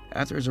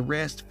 After his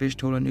arrest, Fish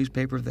told a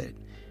newspaper that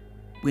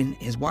when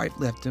his wife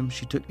left him,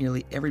 she took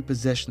nearly every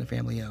possession the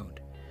family owned.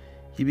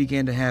 He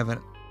began to have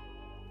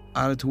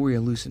auditory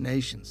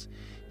hallucinations.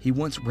 He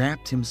once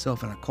wrapped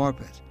himself in a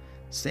carpet,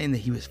 saying that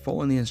he was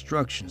following the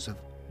instructions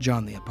of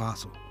John the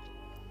Apostle.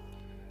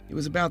 It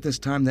was about this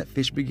time that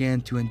Fish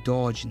began to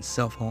indulge in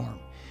self-harm.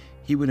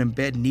 He would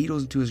embed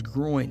needles into his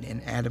groin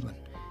and abdomen.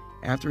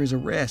 After his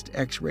arrest,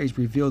 X-rays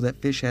revealed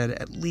that Fish had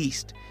at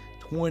least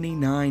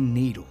 29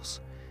 needles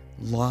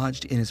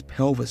lodged in his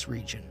pelvis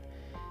region.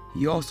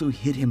 He also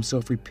hit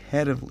himself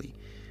repetitively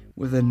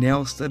with a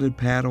nail-studded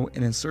paddle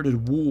and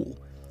inserted wool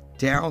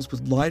doused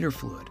with lighter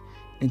fluid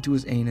into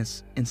his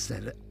anus and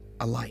set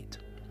a light.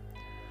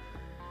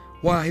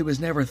 While he was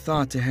never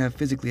thought to have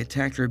physically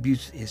attacked or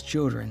abused his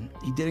children,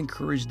 he did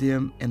encourage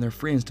them and their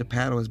friends to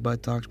paddle his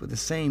buttocks with the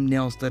same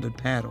nail-studded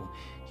paddle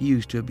he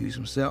used to abuse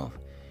himself.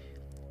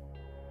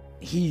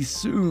 He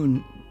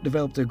soon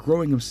developed a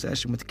growing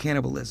obsession with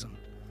cannibalism.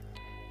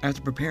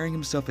 After preparing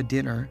himself a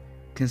dinner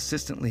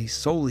consistently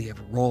solely of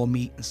raw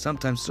meat and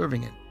sometimes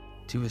serving it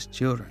to his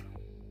children.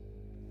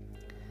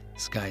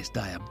 This guy is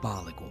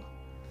diabolical.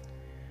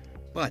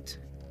 But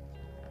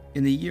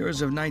in the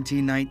years of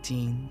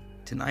 1919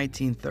 to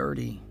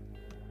 1930,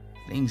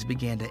 things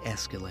began to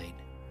escalate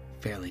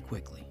fairly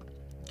quickly.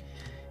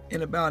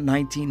 In about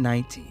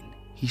 1919,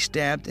 he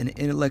stabbed an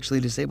intellectually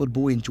disabled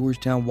boy in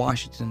Georgetown,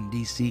 Washington,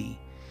 D.C.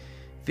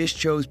 Fish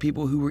chose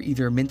people who were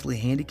either mentally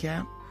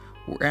handicapped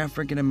were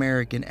African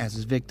American as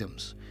his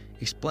victims,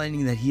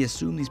 explaining that he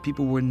assumed these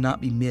people would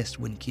not be missed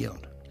when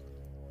killed.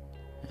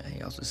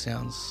 He also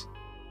sounds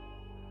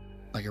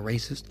like a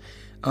racist.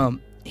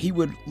 He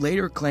would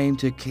later claim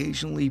to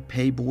occasionally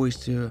pay boys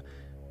to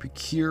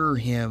procure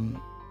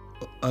him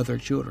other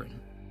children.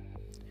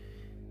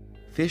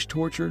 Fish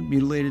tortured,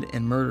 mutilated,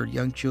 and murdered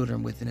young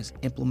children with his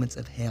implements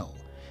of hell: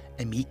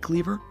 a meat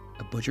cleaver,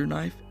 a butcher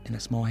knife, and a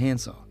small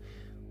handsaw.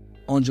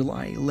 On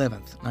July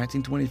 11th,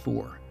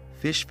 1924,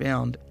 Fish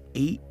found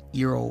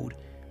 8-year-old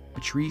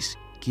Patrice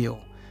Gill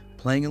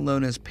playing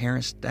alone at his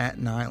parents'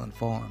 Staten Island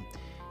farm.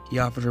 He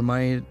offered her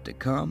money to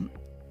come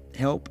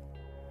help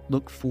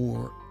look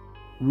for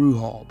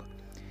Ruhalb.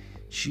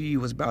 She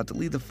was about to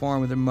leave the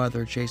farm when her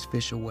mother chased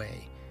Fish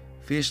away.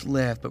 Fish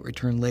left but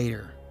returned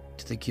later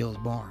to the Gill's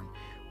barn,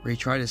 where he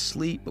tried to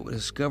sleep but was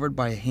discovered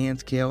by a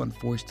handscale and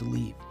forced to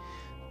leave.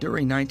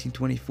 During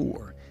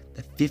 1924,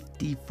 the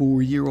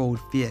 54-year-old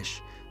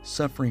Fish,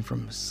 suffering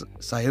from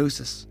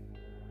cirrhosis,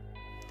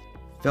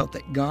 felt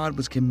that God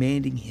was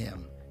commanding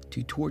him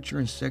to torture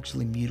and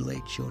sexually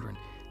mutilate children.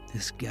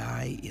 This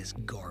guy is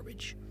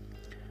garbage.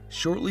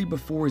 Shortly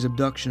before his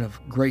abduction of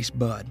Grace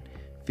Budd,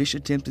 Fish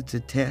attempted to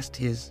test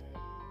his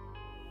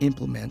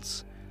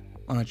implements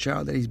on a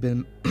child that he's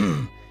been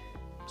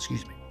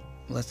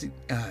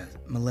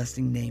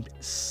molesting named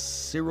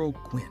Cyril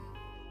Quinn.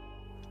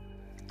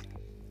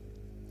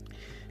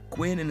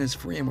 Quinn and his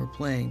friend were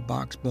playing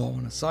box ball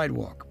on a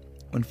sidewalk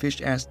when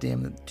Fish asked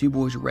him that the two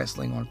boys were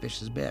wrestling on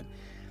Fish's bed.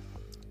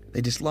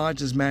 They dislodged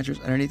his mattress.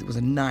 Underneath it was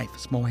a knife, a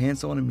small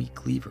handsaw, and a meat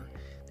cleaver.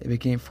 They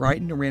became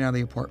frightened and ran out of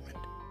the apartment.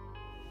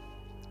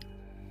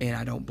 And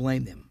I don't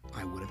blame them.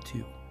 I would have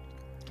too.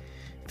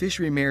 Fish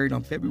remarried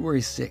on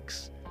February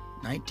 6,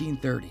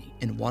 1930,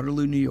 in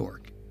Waterloo, New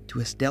York,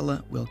 to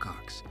Estella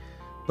Wilcox,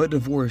 but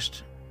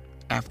divorced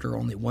after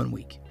only 1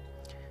 week.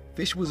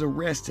 Fish was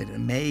arrested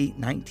in May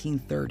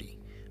 1930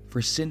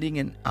 for sending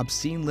an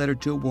obscene letter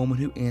to a woman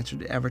who answered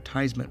the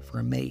advertisement for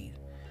a maid.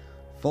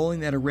 Following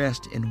that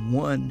arrest in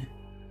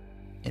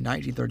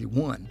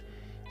 1931,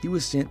 he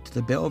was sent to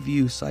the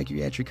Bellevue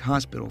Psychiatric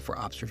Hospital for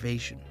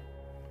observation.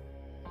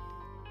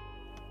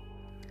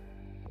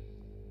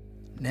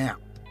 Now,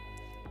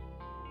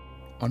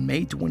 on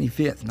May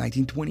 25th,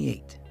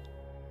 1928,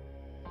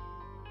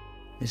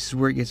 this is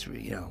where it gets,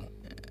 I'm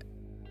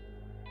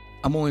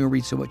only going to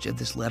read so much of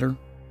this letter.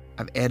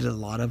 I've added a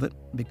lot of it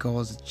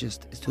because it's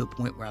to a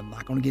point where I'm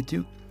not going to get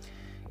to.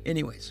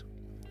 Anyways,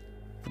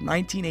 from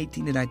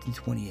 1918 to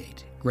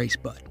 1928, Grace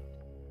Budd.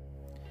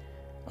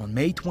 On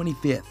May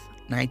 25th,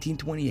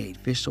 1928,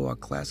 Fish saw a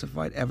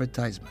classified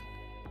advertisement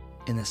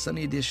in the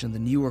Sunday edition of the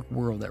New York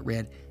World that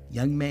read,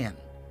 "Young man,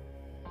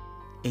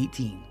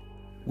 18,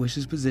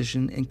 wishes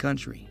position in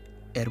country,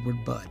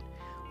 Edward Budd,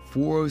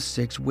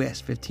 406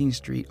 West 15th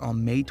Street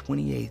on May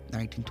 28,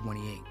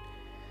 1928.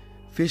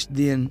 Fish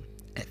then,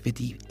 at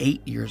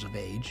 58 years of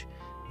age,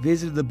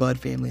 visited the Budd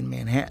family in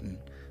Manhattan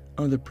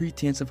under the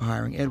pretense of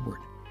hiring Edward.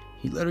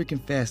 He later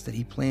confessed that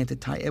he planned to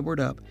tie Edward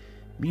up,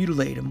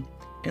 mutilate him,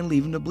 and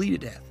leave him to bleed to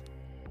death.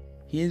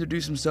 He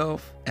introduced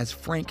himself as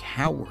Frank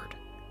Howard,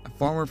 a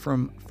farmer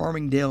from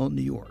Farmingdale,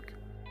 New York.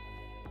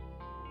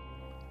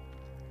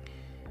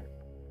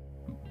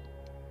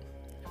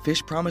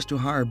 Fish promised to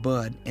hire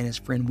Budd and his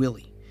friend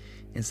Willie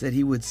and said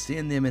he would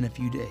send them in a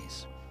few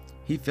days.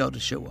 He failed to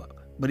show up,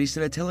 but he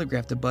sent a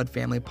telegram to Budd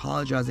family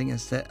apologizing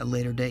and set a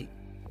later date.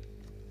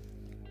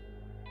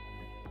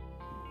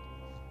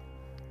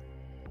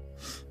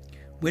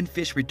 When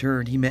Fish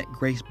returned, he met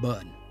Grace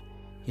Budd.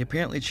 He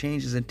apparently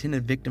changed his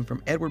intended victim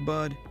from Edward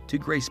Budd to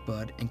Grace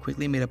Budd and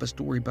quickly made up a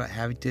story about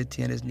having to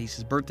attend his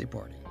niece's birthday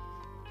party.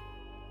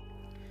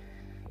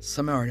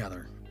 Somehow or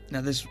another,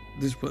 now this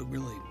what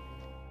really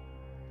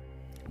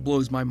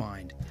blows my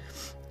mind,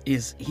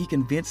 is he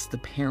convinced the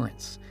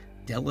parents,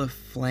 Della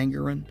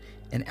Flangerin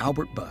and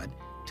Albert Budd,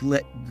 to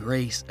let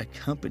Grace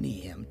accompany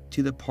him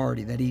to the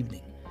party that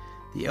evening.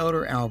 The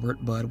elder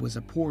Albert Budd was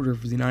a porter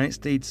for the United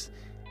States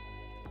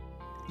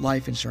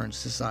Life Insurance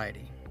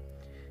Society.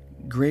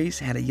 Grace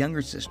had a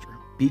younger sister,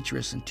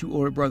 Beatrice, and two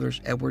older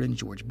brothers, Edward and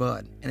George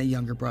Budd, and a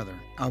younger brother,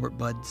 Albert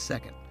Budd II.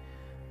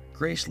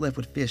 Grace left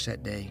with Fish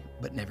that day,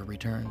 but never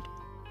returned.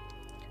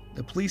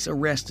 The police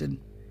arrested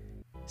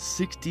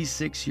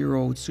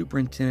 66-year-old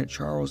Superintendent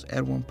Charles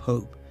Edwin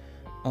Pope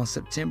on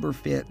September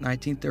 5,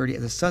 1930,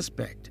 as a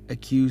suspect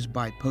accused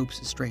by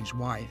Pope's estranged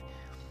wife.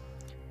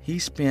 He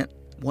spent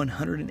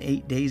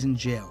 108 days in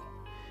jail.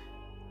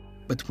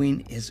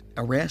 Between his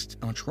arrest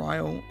on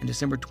trial and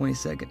December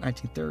 22,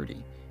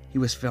 1930, he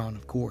was found,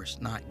 of course,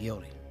 not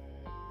guilty.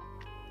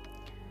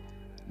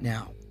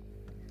 Now,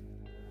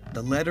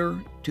 the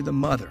letter to the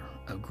mother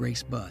of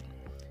Grace Budd.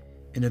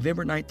 In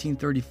November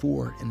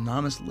 1934, an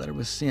anonymous letter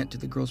was sent to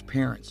the girl's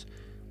parents,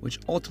 which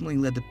ultimately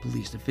led the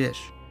police to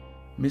Fish.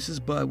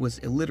 Mrs. Budd was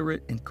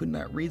illiterate and could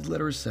not read the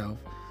letter herself,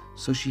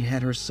 so she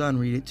had her son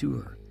read it to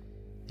her.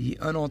 The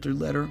unaltered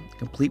letter,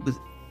 complete with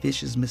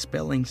Fish's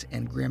misspellings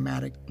and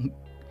grammatical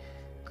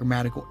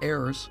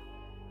errors,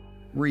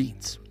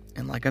 reads,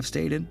 and like I've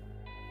stated,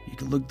 you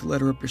can look the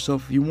letter up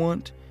yourself if you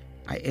want.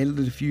 I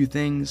edited a few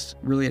things.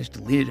 Really, I just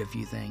deleted a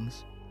few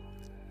things.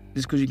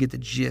 Just because you get the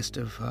gist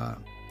of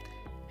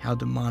how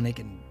demonic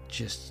and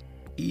just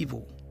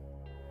evil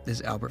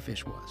this Albert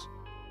Fish was.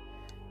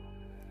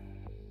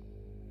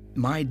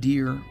 My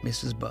dear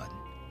Mrs. Budd,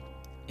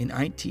 in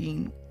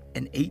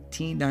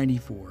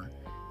 1894,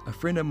 a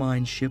friend of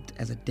mine shipped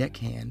as a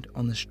deckhand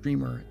on the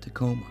steamer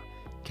Tacoma,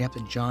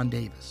 Captain John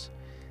Davis.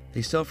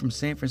 They sailed from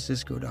San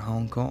Francisco to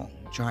Hong Kong,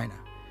 China.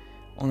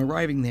 On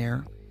arriving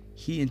there,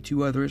 he and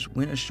 2 others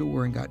went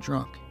ashore and got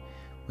drunk.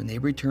 When they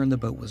returned, the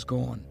boat was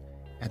gone.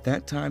 At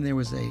that time, there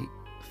was a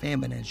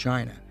famine in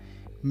China.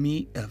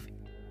 Meat of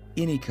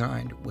any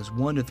kind was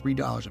 $1 to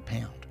 $3 a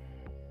pound.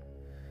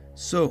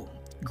 So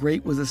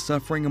great was the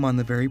suffering among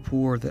the very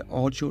poor that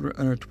all children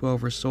under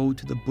 12 were sold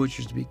to the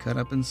butchers to be cut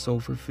up and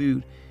sold for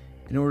food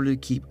in order to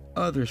keep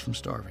others from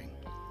starving.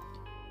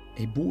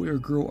 A boy or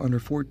girl under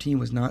 14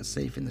 was not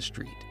safe in the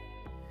street.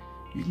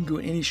 You can go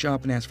in any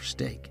shop and ask for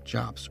steak,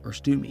 chops, or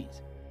stew meat.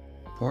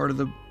 Part of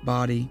the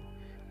body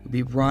would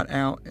be brought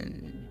out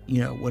and,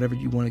 whatever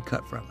you want to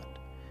cut from it.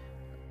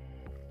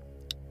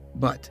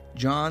 But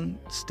John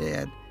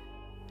Stead,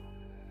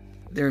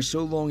 there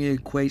so long he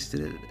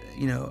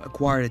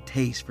acquired a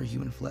taste for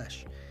human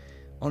flesh.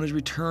 On his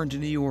return to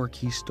New York,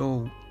 he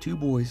stole 2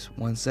 boys,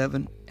 one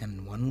 7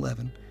 and one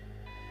 11.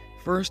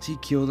 First, he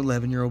killed an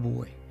 11-year-old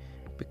boy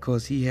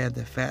because he had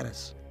the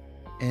fattest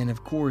and,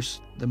 of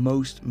course, the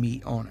most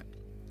meat on it.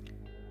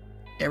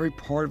 Every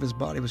part of his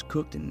body was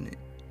cooked and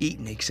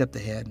eaten except the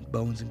head,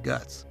 bones, and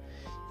guts.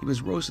 He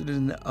was roasted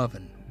in the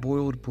oven,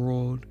 boiled,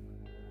 broiled,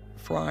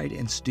 fried,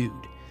 and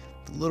stewed.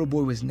 The little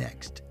boy was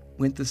next,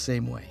 went the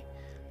same way.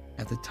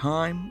 At the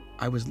time,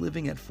 I was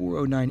living at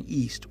 409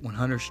 East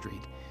 100th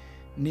Street,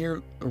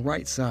 near the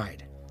right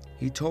side.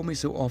 He told me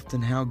so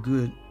often how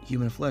good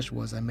human flesh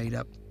was, I made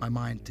up my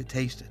mind to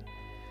taste it.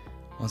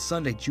 On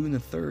Sunday, June the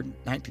 3rd,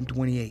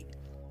 1928,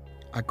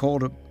 I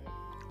called up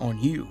on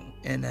you,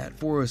 and at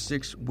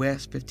 406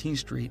 West 15th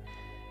Street,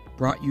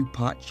 brought you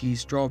pot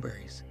cheese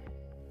strawberries.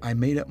 I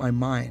made up my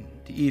mind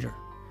to eat her,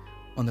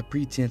 on the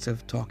pretense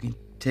of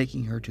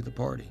taking her to the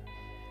party.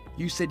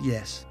 You said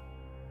yes,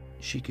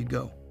 she could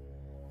go.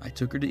 I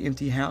took her to the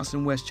empty house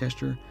in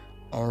Westchester,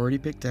 already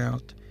picked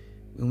out.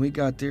 When we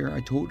got there,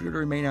 I told her to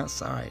remain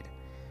outside.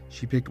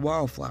 She picked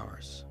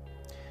wildflowers.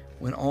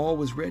 When all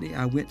was ready,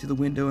 I went to the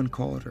window and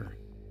called her.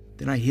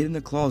 Then I hid in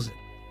the closet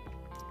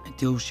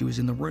until she was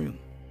in the room.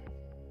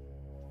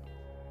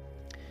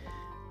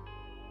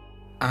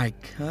 I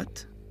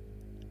cut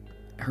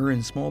her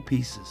in small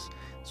pieces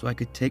so I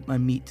could take my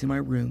meat to my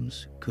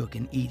rooms, cook,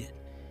 and eat it.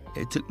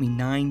 It took me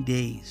 9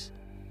 days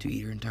to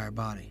eat her entire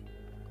body.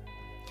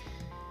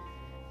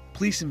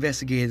 Police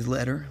investigated the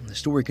letter. The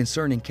story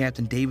concerning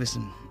Captain Davis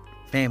and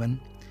famine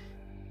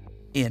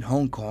in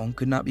Hong Kong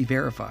could not be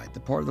verified. The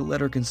part of the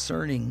letter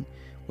concerning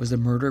was the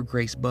murder of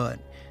Grace Budd.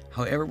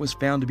 However, it was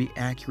found to be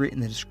accurate in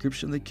the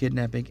description of the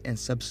kidnapping and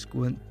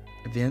subsequent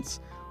events,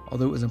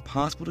 although it was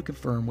impossible to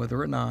confirm whether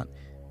or not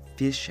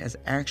Fish has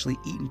actually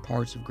eaten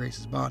parts of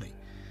Grace's body.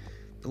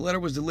 The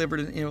letter was delivered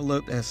in an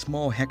envelope as a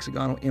small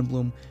hexagonal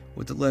emblem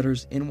with the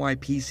letters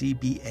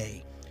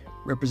NYPCBA,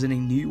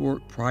 representing New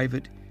York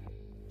Private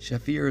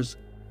Chauffeurs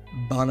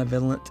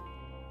Benevolent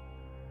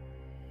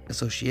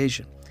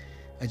Association.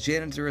 A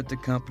janitor at the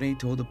company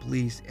told the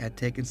police it had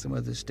taken some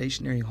of the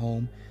stationery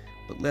home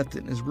but left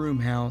it in his room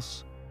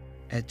house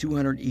at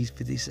 200 East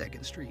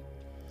 52nd Street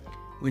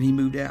when he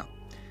moved out.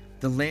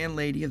 The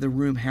landlady of the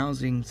room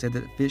housing said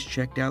that Fish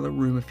checked out of the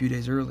room a few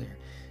days earlier.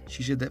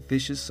 She said that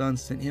Fish's son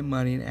sent him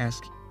money and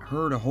asked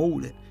her to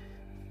hold it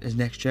as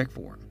next check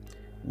for him.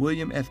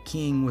 William F.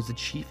 King was the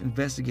chief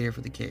investigator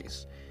for the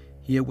case.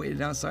 He had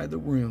waited outside the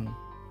room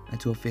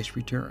until Fish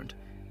returned.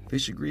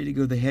 Fish agreed to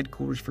go to the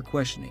headquarters for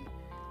questioning,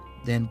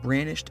 then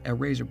brandished a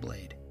razor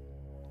blade.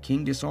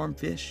 King disarmed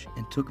Fish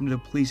and took him to the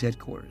police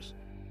headquarters.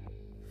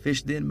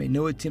 Fish then made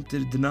no attempt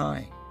to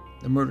deny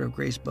the murder of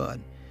Grace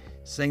Budd,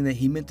 saying that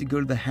he meant to go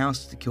to the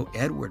house to kill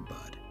Edward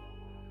Budd,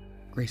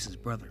 Grace's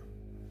brother.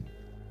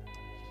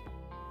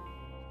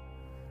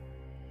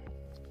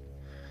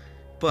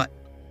 But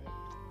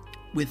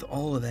with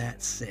all of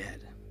that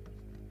said,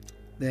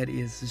 that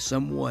is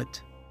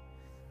somewhat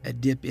a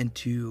dip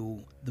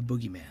into the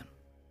Boogeyman,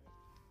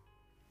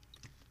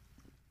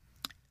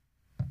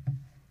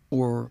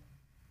 or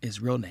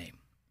his real name,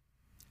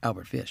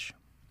 Albert Fish.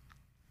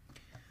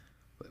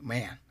 But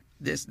man,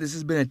 this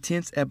has been a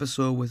tense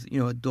episode with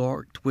a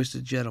dark,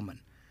 twisted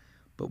gentleman.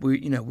 But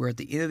we're at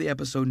the end of the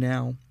episode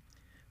now.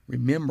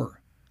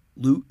 Remember,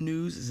 Loot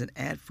News is an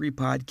ad-free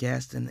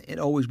podcast, and it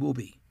always will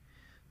be.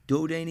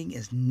 Donating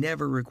is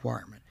never a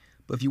requirement.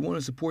 But if you want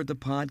to support the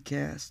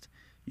podcast,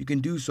 you can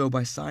do so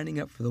by signing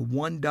up for the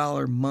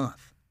 $1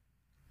 month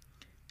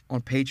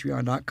on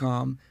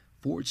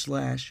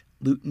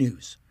patreon.com/Loot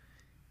News.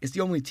 It's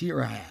the only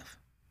tier I have.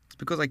 It's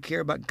because I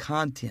care about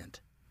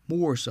content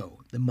more so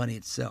than money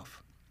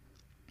itself.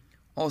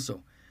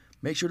 Also,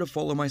 make sure to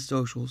follow my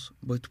socials.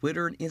 Both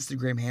Twitter and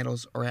Instagram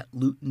handles are at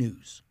Loot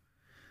News.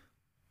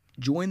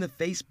 Join the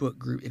Facebook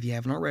group if you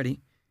haven't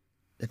already.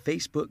 The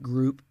Facebook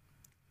group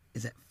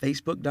is at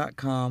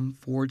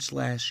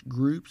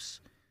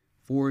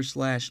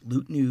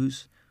facebook.com/groups/Loot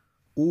News,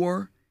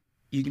 or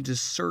you can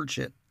just search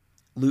it,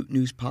 Loot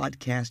News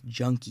Podcast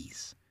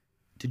Junkies,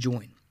 to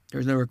join.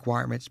 There's no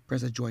requirements.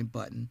 Press the join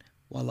button.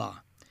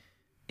 Voila.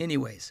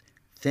 Anyways,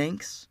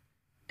 thanks,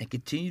 and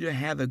continue to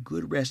have a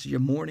good rest of your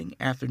morning,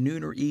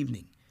 afternoon, or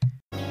evening.